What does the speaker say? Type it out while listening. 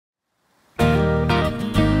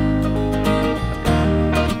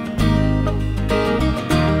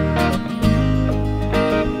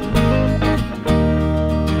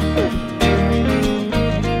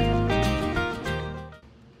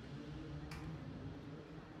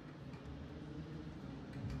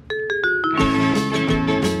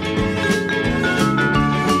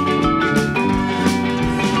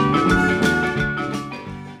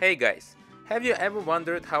guys, have you ever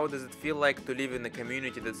wondered how does it feel like to live in a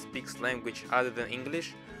community that speaks language other than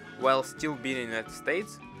English while still being in the United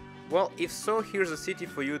States? Well, if so, here's a city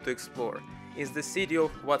for you to explore. It's the city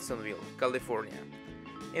of Watsonville, California.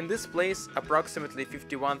 In this place, approximately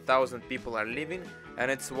 51,000 people are living,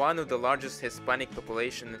 and it's one of the largest Hispanic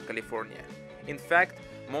population in California. In fact,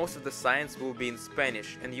 most of the signs will be in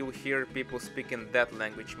Spanish, and you'll hear people speaking that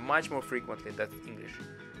language much more frequently than English.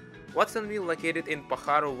 Watsonville located in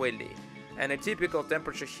Pajaro Valley, and a typical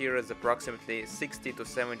temperature here is approximately 60 to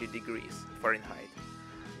 70 degrees Fahrenheit.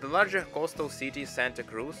 The larger coastal city, Santa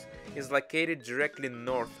Cruz, is located directly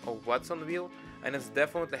north of Watsonville, and it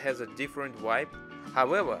definitely has a different vibe.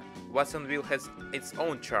 However, Watsonville has its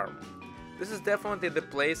own charm. This is definitely the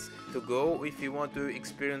place to go if you want to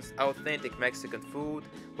experience authentic Mexican food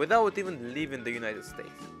without even leaving the United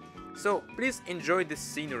States. So please enjoy this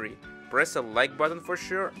scenery, press a like button for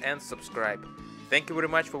sure and subscribe. Thank you very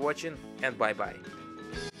much for watching, and bye bye.